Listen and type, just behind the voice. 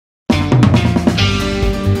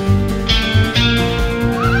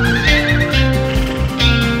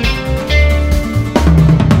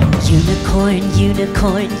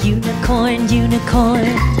unicorn,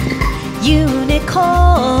 unicorn,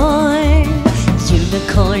 unicorn,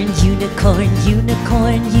 unicorn, unicorn,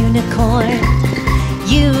 unicorn, unicorn,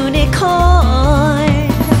 unicorn.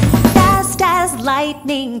 Fast as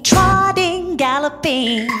lightning, trotting,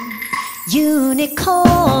 galloping,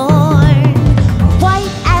 unicorn. White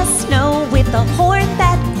as snow with a horn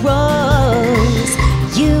that grows,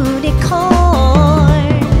 unicorn.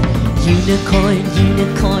 Unicorn,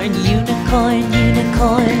 unicorn, unicorn,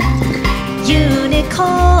 unicorn,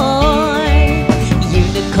 unicorn,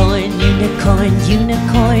 unicorn, unicorn,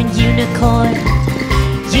 unicorn, unicorn,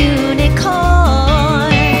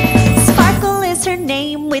 unicorn. Sparkle is her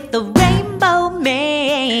name with the rainbow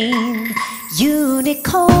mane,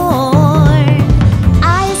 unicorn.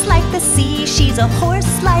 Eyes like the sea, she's a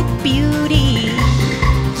horse-like beauty,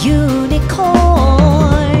 unicorn.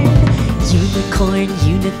 Unicorn,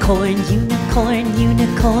 unicorn, unicorn,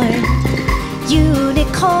 unicorn,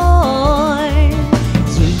 unicorn,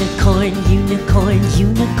 unicorn, unicorn,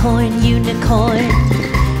 unicorn, unicorn,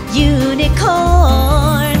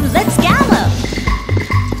 unicorn. Let's gallop!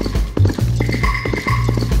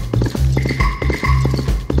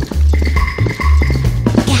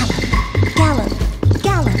 Gallop, gallop,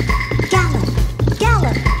 gallop, gallop,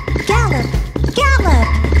 gallop, gallop, gallop.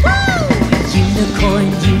 Woo! Unicorn,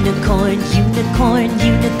 unicorn, unicorn,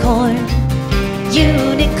 unicorn,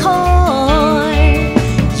 unicorn,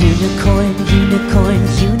 unicorn, unicorn,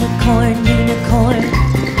 unicorn, unicorn,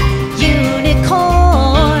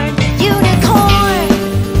 unicorn, unicorn.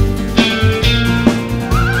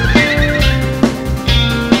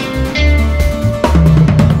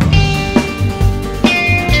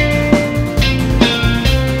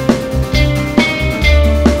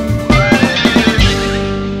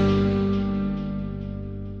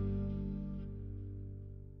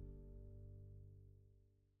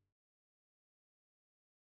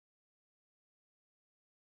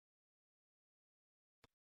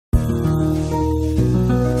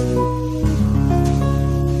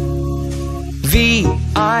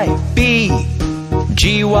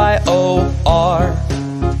 V-I-B-G-Y-O-R,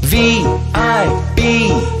 V-I-B-G-Y-O-R.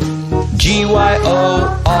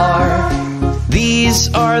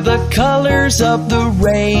 These are the colors of the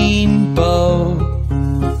rainbow.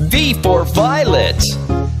 V for violet,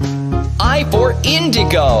 I for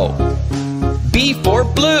indigo, B for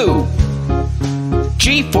blue,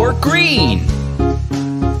 G for green,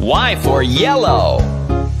 Y for yellow,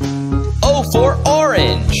 O for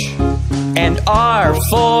orange, and R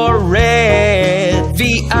for red.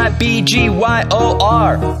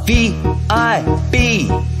 V-I-B-G-Y-O-R, V-I-B-G-Y-O-R,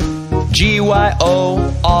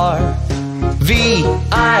 V-I-B-G-Y-O-R.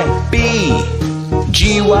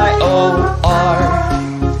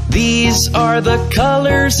 These are the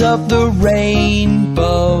colors of the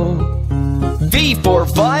rainbow. V for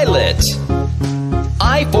violet,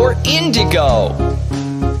 I for indigo,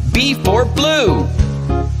 B for blue,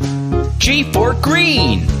 G for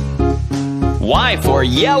green, Y for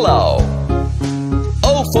yellow,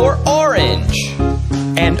 O for orange,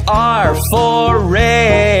 and R for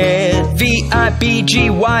red.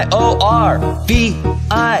 V-I-B-G-Y-O-R,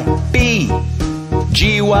 V-I-B-G-Y-O-R,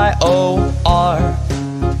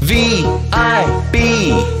 V-I-B-G-Y-O-R.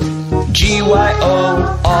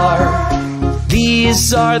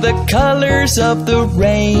 These are the colors of the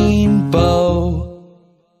rainbow.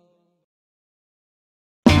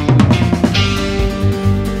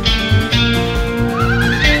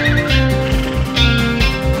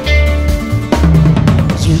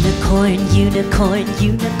 Unicorn, unicorn,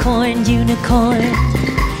 unicorn, unicorn,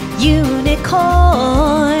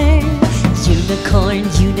 unicorn, unicorn,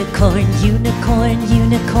 unicorn,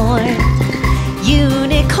 unicorn,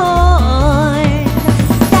 unicorn.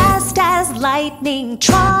 Fast as lightning,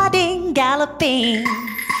 trotting, galloping,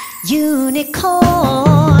 unicorn.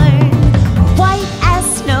 White as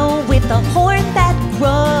snow with a horn that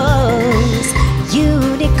grows,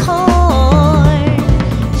 unicorn.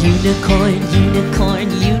 Unicorn, unicorn,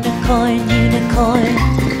 unicorn, unicorn,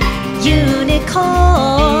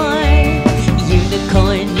 unicorn,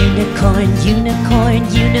 unicorn, unicorn, unicorn,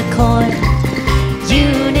 unicorn,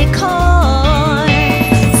 unicorn.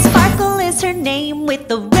 Sparkle is her name with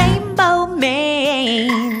the rainbow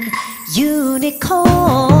mane,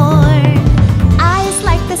 unicorn. Eyes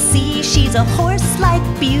like the sea, she's a horse-like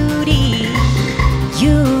beauty,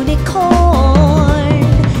 unicorn.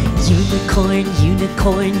 Unicorn,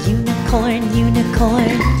 unicorn, unicorn,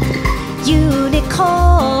 unicorn,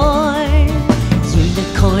 unicorn,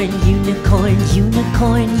 unicorn, unicorn,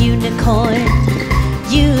 unicorn, unicorn,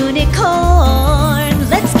 unicorn.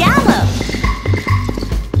 Let's gallop!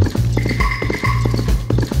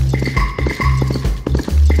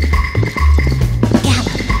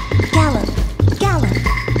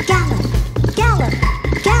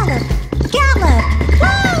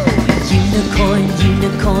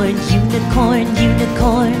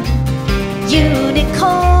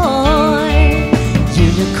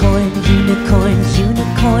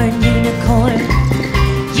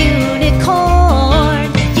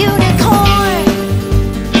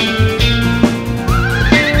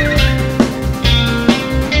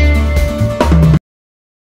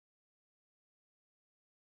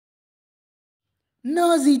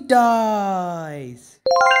 Nosy toys.